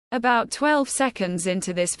About 12 seconds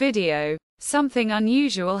into this video, something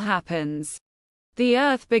unusual happens. The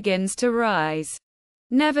Earth begins to rise.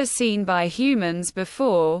 Never seen by humans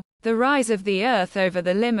before, the rise of the Earth over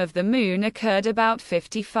the limb of the Moon occurred about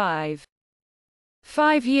 5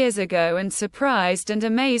 years ago and surprised and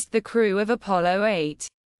amazed the crew of Apollo 8.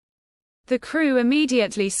 The crew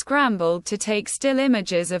immediately scrambled to take still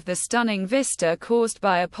images of the stunning vista caused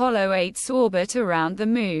by Apollo 8's orbit around the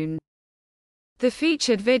Moon. The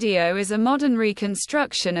featured video is a modern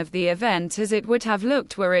reconstruction of the event as it would have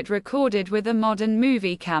looked were it recorded with a modern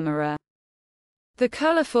movie camera. The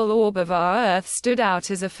colorful orb of our Earth stood out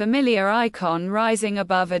as a familiar icon rising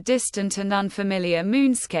above a distant and unfamiliar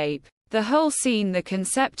moonscape, the whole scene the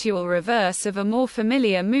conceptual reverse of a more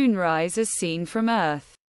familiar moonrise as seen from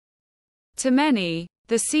Earth. To many,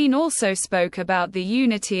 the scene also spoke about the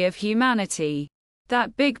unity of humanity.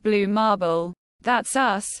 That big blue marble, that's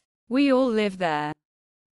us. We all live there.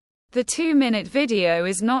 The 2-minute video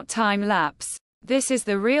is not time-lapse. This is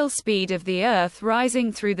the real speed of the Earth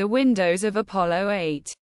rising through the windows of Apollo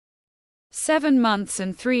 8. 7 months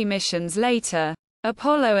and 3 missions later,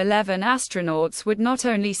 Apollo 11 astronauts would not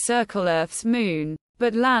only circle Earth's moon,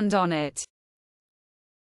 but land on it.